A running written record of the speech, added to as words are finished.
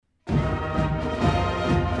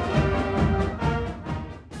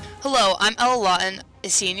Hello, I'm Ella Lawton, a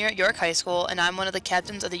senior at York High School, and I'm one of the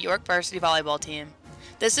captains of the York varsity volleyball team.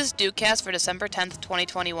 This is DukeCast for December 10th,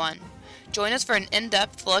 2021. Join us for an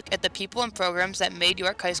in-depth look at the people and programs that made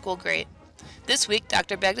York High School great. This week,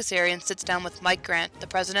 Dr. Bagdasarian sits down with Mike Grant, the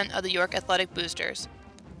president of the York Athletic Boosters.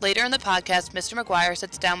 Later in the podcast, Mr. McGuire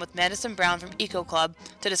sits down with Madison Brown from Eco Club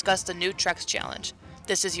to discuss the new Trex Challenge.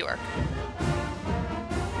 This is York.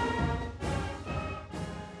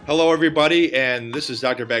 Hello, everybody, and this is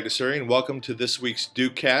Dr. Bagdasarian. Welcome to this week's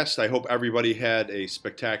DukeCast. I hope everybody had a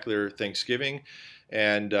spectacular Thanksgiving.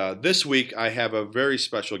 And this week, I have a very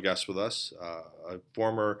special guest with us, a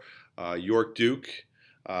former York Duke,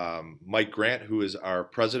 Mike Grant, who is our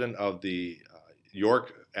president of the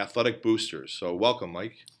York Athletic Boosters. So welcome,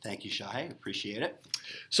 Mike. Thank you, Shai. Appreciate it.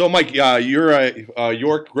 So, Mike, you're a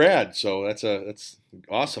York grad, so that's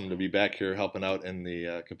awesome to be back here helping out in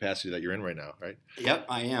the capacity that you're in right now, right? Yep,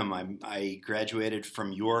 I am. I graduated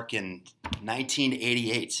from York in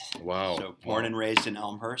 1988. Wow. So born and raised in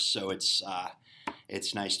Elmhurst. So it's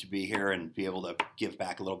nice to be here and be able to give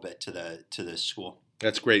back a little bit to the school.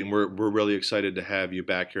 That's great, and we're really excited to have you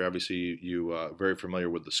back here. Obviously, you very familiar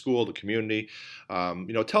with the school, the community.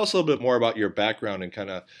 Tell us a little bit more about your background and kind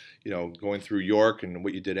of, going through York and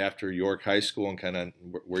what you did after York High School and kind of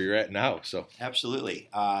where you're at now. So absolutely.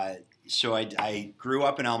 So I grew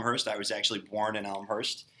up in Elmhurst. I was actually born in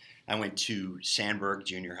Elmhurst. I went to Sandburg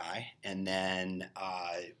Junior High, and then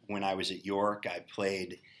when I was at York, I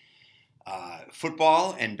played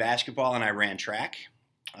football and basketball, and I ran track.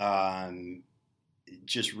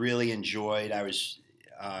 Just really enjoyed. I was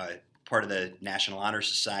part of the National Honor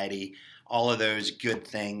Society, all of those good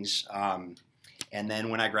things. And then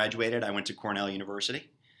when I graduated, I went to Cornell University.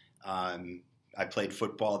 I played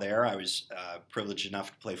football there. I was privileged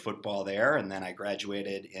enough to play football there. And then I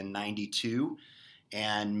graduated in 92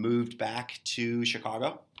 and moved back to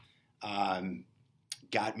Chicago.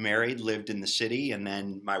 Got married, lived in the city, and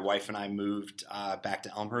then my wife and I moved back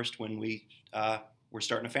to Elmhurst when we were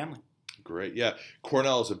starting a family. Great. Yeah.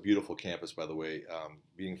 Cornell is a beautiful campus, by the way.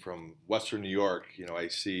 Being from Western New York, I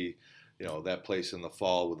see, that place in the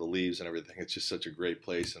fall with the leaves and everything. It's just such a great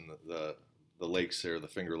place. And the lakes there, the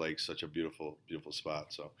Finger Lakes, such a beautiful, beautiful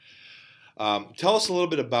spot. So tell us a little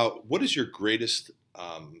bit about what is your greatest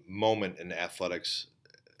moment in athletics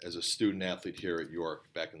as a student athlete here at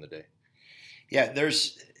York back in the day? Yeah,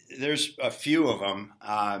 there's a few of them.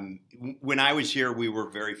 When I was here, we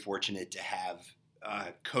were very fortunate to have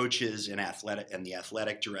coaches and the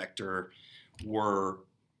athletic director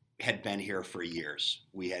had been here for years.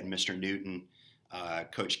 We had Mr. Newton,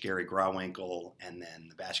 Coach Gary Grawwinkle, and then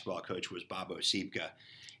the basketball coach was Bob Osipka,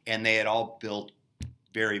 and they had all built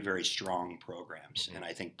very, very strong programs. Mm-hmm. And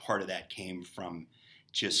I think part of that came from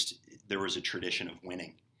just there was a tradition of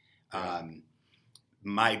winning. Right.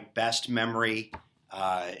 My best memory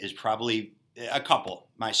is probably a couple.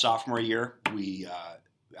 My sophomore year,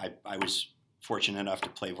 I was fortunate enough to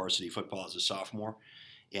play varsity football as a sophomore,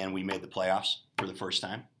 and we made the playoffs for the first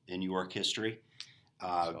time in York history.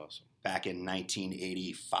 That's awesome. Back in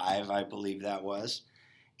 1985, I believe that was.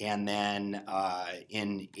 And then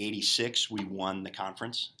in 86, we won the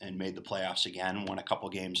conference and made the playoffs again, won a couple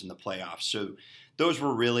games in the playoffs. So those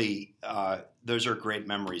were really those are great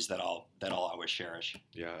memories that I'll always cherish.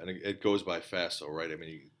 Yeah, and it goes by fast, though, right? I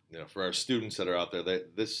mean, for our students that are out there,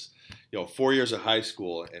 this 4 years of high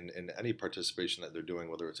school and any participation that they're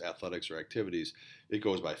doing, whether it's athletics or activities, it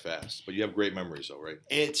goes by fast. But you have great memories, though, right?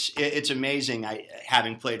 It's amazing.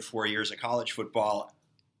 Having played 4 years of college football,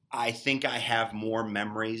 I think I have more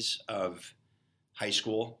memories of high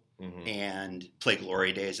school. Mm-hmm. And play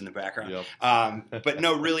glory days in the background. Yep. But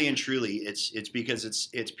no, really and truly, it's because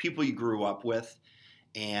it's people you grew up with,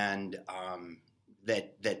 and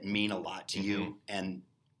that mean a lot to mm-hmm. you. And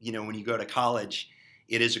when you go to college,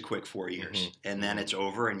 it is a quick 4 years, mm-hmm. and then it's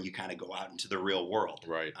over, and you kind of go out into the real world.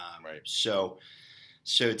 Right. Right. So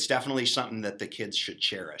it's definitely something that the kids should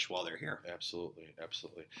cherish while they're here. Absolutely,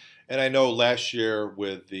 absolutely. And I know last year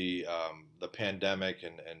with the pandemic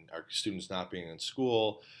and our students not being in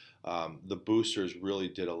school, the boosters really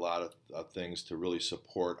did a lot of things to really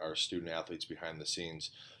support our student athletes behind the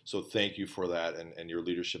scenes. So thank you for that and your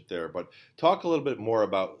leadership there. But talk a little bit more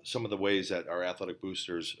about some of the ways that our athletic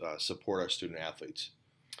boosters support our student athletes.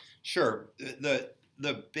 Sure.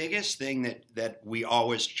 The biggest thing that we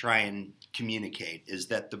always try and communicate is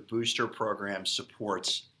that the booster program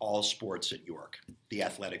supports all sports at York, the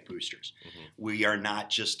athletic boosters. Mm-hmm. We are not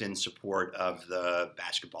just in support of the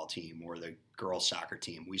basketball team or the girls soccer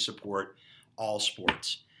team. We support all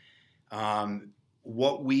sports.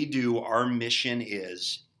 What we do, our mission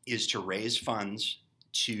is to raise funds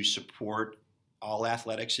to support all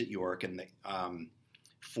athletics at York and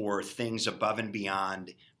for things above and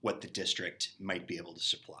beyond what the district might be able to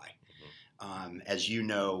supply. As you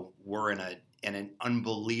know, we're in an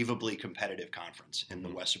unbelievably competitive conference in the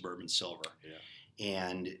West Suburban Silver.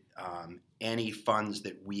 And any funds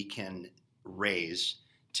that we can raise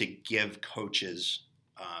to give coaches,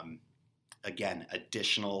 again,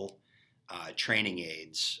 additional training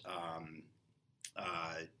aids,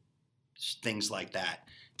 things like that,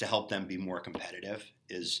 to help them be more competitive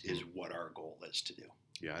is what our goal is to do.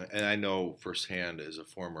 Yeah, and I know firsthand as a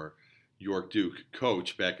former York Duke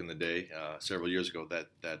coach back in the day, several years ago, that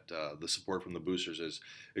the support from the boosters is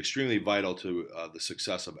extremely vital to the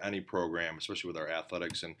success of any program, especially with our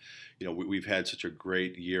athletics. And we've had such a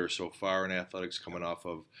great year so far in athletics, coming off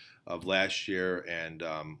of last year. And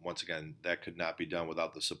once again, that could not be done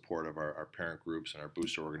without the support of our parent groups and our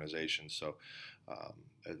booster organizations. So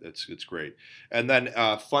it's great. And then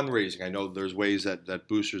fundraising. I know there's ways that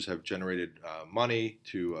boosters have generated money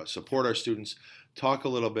to support our students. Talk a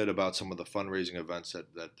little bit about some of the fundraising events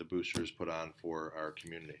that the boosters put on for our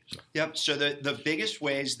community. Yep. So the biggest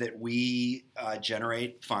ways that we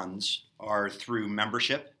generate funds are through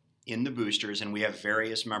membership in the boosters, and we have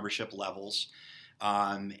various membership levels.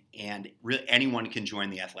 And anyone can join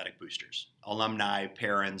the athletic boosters: alumni,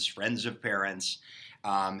 parents, friends of parents,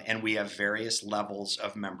 and we have various levels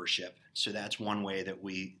of membership. So that's one way that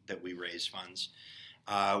we raise funds.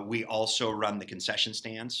 We also run the concession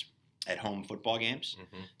stands at home football games.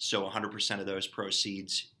 So 100% of those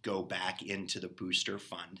proceeds go back into the booster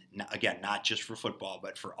fund. Again, not just for football,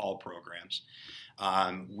 but for all programs.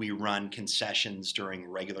 We run concessions during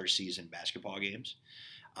regular season basketball games.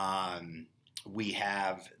 We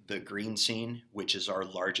have the Green Scene, which is our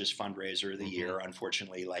largest fundraiser of the year.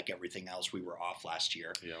 Unfortunately, like everything else, we were off last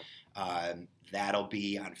year. That'll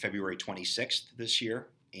be on February 26th this year,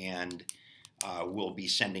 and we'll be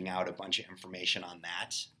sending out a bunch of information on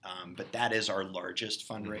that. But that is our largest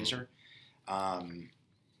fundraiser. And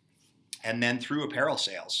then through apparel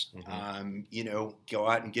sales, go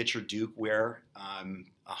out and get your Duke wear.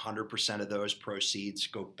 100% of those proceeds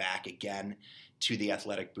go back again to the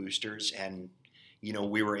athletic boosters. And,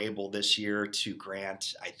 we were able this year to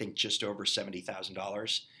grant, I think, just over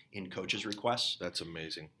 $70,000 in coaches' requests. That's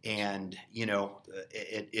amazing. And,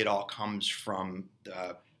 it all comes from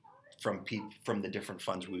the different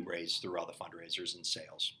funds we raise through all the fundraisers and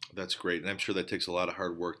sales. That's great. And I'm sure that takes a lot of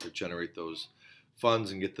hard work to generate those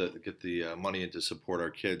funds and get the money in to support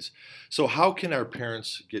our kids. So how can our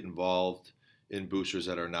parents get involved in boosters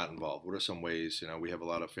that are not involved? What are some ways? We have a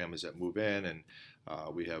lot of families that move in, and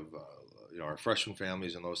we have our freshman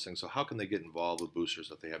families and those things. So how can they get involved with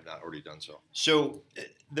boosters if they have not already done so? So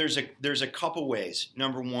there's a couple ways.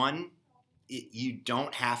 Number one, you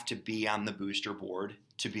don't have to be on the booster board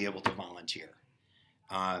to be able to volunteer.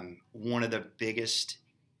 One of the biggest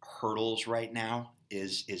hurdles right now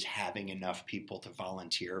is having enough people to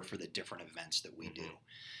volunteer for the different events that we do,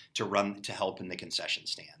 to help in the concession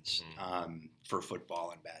stands, for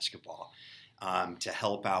football and basketball, to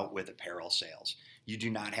help out with apparel sales. You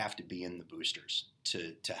do not have to be in the boosters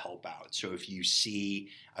to help out. So if you see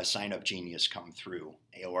a Sign Up Genius come through,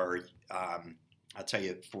 or I'll tell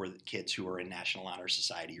you, for the kids who are in National Honor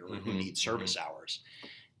Society or who need service hours,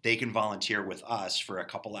 they can volunteer with us for a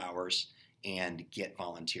couple hours and get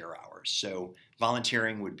volunteer hours. So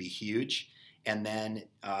volunteering would be huge. And then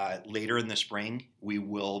later in the spring, we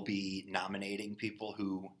will be nominating people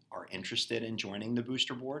who are interested in joining the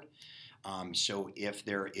booster board. So if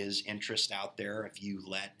there is interest out there, if you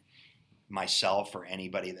let myself or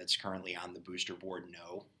anybody that's currently on the booster board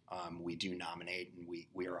know, we do nominate, and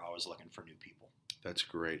we are always looking for new people. That's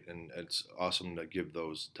great, and it's awesome to give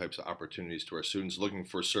those types of opportunities to our students looking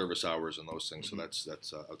for service hours and those things. So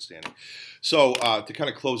that's outstanding. So to kind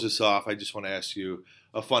of close this off, I just want to ask you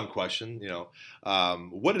a fun question.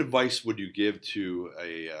 What advice would you give to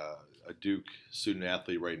a Duke student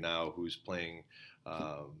athlete right now who's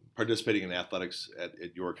participating in athletics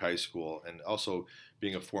at York High School, and also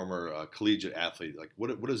being a former collegiate athlete? Like,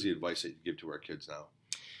 what is the advice that you give to our kids now?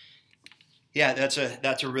 Yeah, that's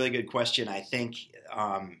a really good question. I think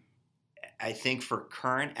for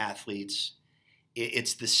current athletes,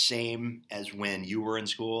 it's the same as when you were in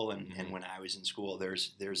school and when I was in school.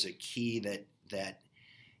 There's a key that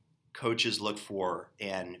coaches look for,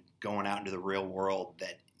 and going out into the real world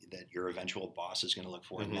that your eventual boss is going to look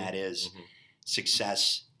for, and that is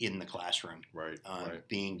success in the classroom. Right.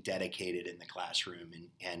 Being dedicated in the classroom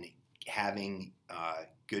and having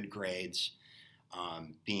good grades.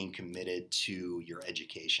 Being committed to your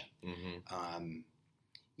education.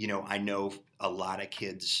 I know a lot of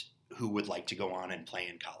kids who would like to go on and play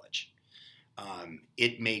in college.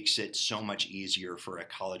 it makes it so much easier for a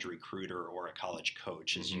college recruiter or a college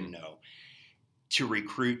coach, as you know, to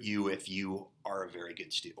recruit you if you are a very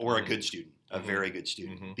good student or a good student, a very good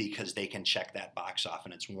student, because they can check that box off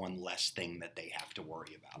and it's one less thing that they have to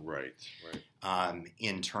worry about. Right.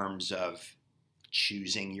 In terms of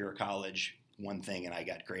choosing your college, one thing, and I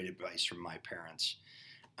got great advice from my parents,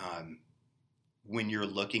 when you're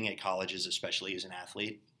looking at colleges, especially as an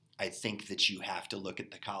athlete, I think that you have to look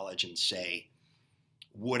at the college and say,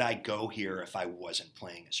 would I go here if I wasn't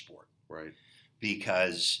playing a sport? Right.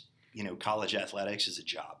 Because, college athletics is a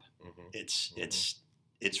job.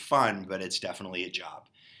 It's fun, but it's definitely a job.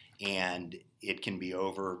 And it can be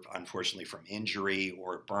over, unfortunately, from injury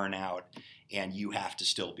or burnout, and you have to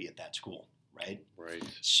still be at that school, right? Right.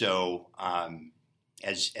 So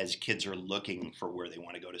as kids are looking for where they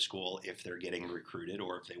want to go to school, if they're getting recruited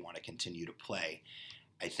or if they want to continue to play,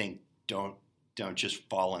 I think don't just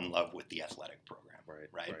fall in love with the athletic program.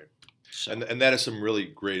 Right. So. And that is some really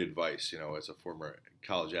great advice, as a former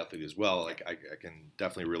college athlete as well. Like I can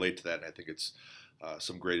definitely relate to that, and I think it's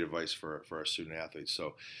some great advice for our student athletes.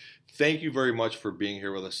 So thank you very much for being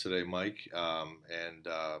here with us today, Mike. And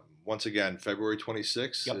once again, February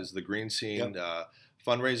 26th is the Green Scene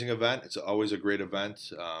fundraising event. It's always a great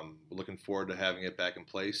event. We're looking forward to having it back in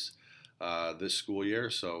place this school year.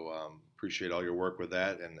 So appreciate all your work with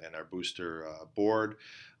that and our booster board.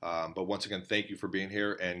 But once again, thank you for being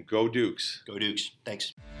here, and go Dukes. Go Dukes.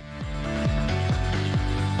 Thanks.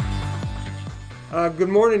 Good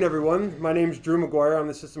morning, everyone. My name is Drew McGuire. I'm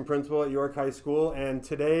the assistant principal at York High School, and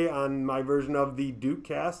today on my version of the Duke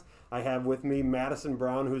Cast, I have with me Madison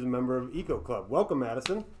Brown, who's a member of Eco Club. Welcome,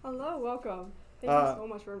 Madison. Hello, welcome. Thank you so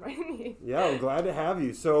much for inviting me. Yeah, I'm glad to have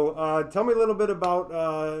you. So tell me a little bit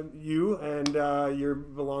about you and your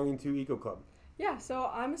belonging to Eco Club. Yeah, so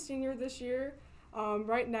I'm a senior this year.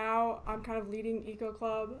 Right now, I'm kind of leading Eco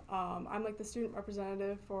Club. I'm like the student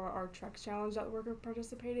representative for our Trex Challenge that we're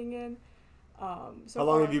participating in. How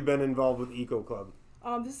long have you been involved with Eco Club?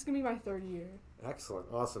 This is going to be my third year. Excellent.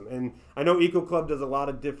 Awesome. And I know Eco Club does a lot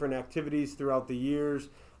of different activities throughout the years.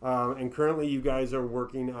 And currently you guys are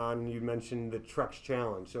working on, you mentioned the Trex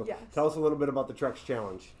Challenge. So tell us a little bit about the Trex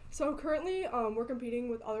Challenge. So currently we're competing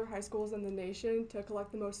with other high schools in the nation to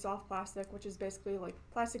collect the most soft plastic, which is basically like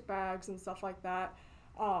plastic bags and stuff like that.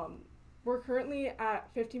 We're currently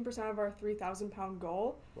at 15% of our 3,000-pound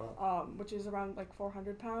goal, which is around like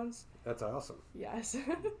 400 pounds. That's awesome. Yes.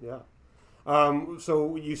 Yeah.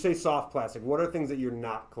 So you say soft plastic. What are things that you're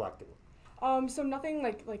not collecting? So nothing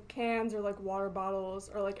like cans or like water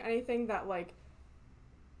bottles or like anything that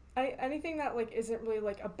isn't really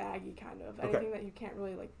like a baggy kind of anything that you can't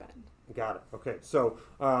really like bend. Got it. Okay. So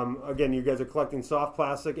again, you guys are collecting soft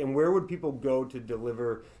plastic, and where would people go to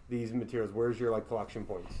deliver these materials? Where's your collection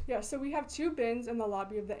points? Yeah. So we have 2 bins in the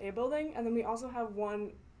lobby of the A building, and then we also have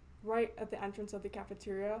one right at the entrance of the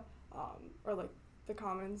cafeteria, or like the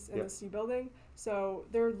commons in the C building. So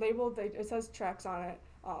they're labeled. It says Trex on it.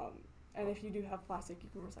 And if you do have plastic, you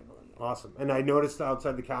can recycle them. Awesome. And I noticed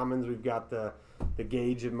outside the commons, we've got the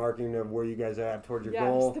gauge and marking of where you guys are at towards your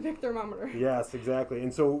goal. Yes, the big thermometer. Yes, exactly.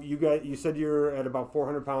 And so you said you're at about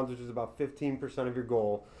 400 pounds, which is about 15% of your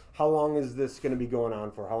goal. How long is this going to be going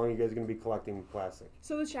on for? How long are you guys going to be collecting plastic?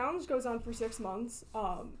 So the challenge goes on for 6 months,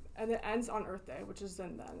 and it ends on Earth Day, which is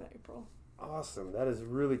in April. Awesome. That is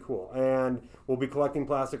really cool. And we'll be collecting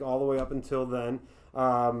plastic all the way up until then.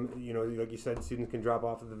 Like you said, students can drop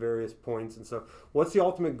off at the various points and stuff. What's the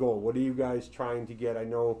ultimate goal? What are you guys trying to get? I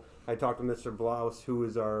know I talked to Mr. Blouse, who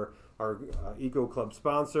is our Eco Club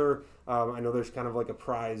sponsor. I know there's kind of like a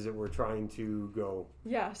prize that we're trying to go.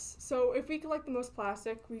 Yes. So if we collect the most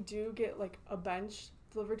plastic, we do get like a bench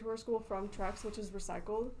delivered to our school from Trex, which is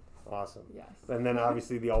recycled. Awesome. Yes. And then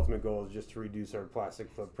obviously the ultimate goal is just to reduce our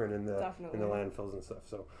plastic footprint in the landfills and stuff.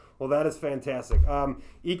 So, well, that is fantastic.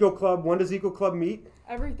 Eco Club, when does Eco Club meet?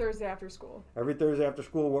 Every Thursday after school. Every Thursday after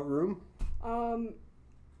school. What room?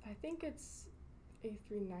 I think it's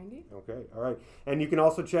A390. Okay. All right. And you can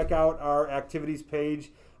also check out our activities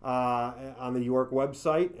page on the York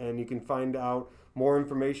website, and you can find out more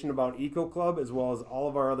information about Eco Club as well as all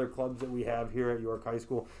of our other clubs that we have here at York High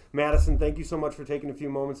School. Madison, thank you so much for taking a few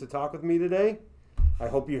moments to talk with me today. I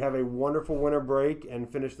hope you have a wonderful winter break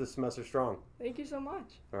and finish this semester strong. Thank you so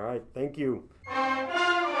much. All right. Thank you.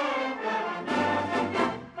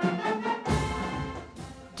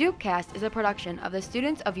 DukeCast is a production of the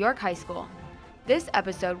students of York High School. This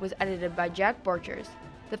episode was edited by Jack Borchers.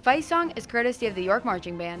 The fight song is courtesy of the York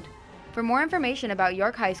Marching Band. For more information about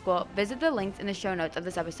York High School, visit the links in the show notes of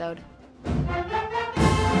this episode.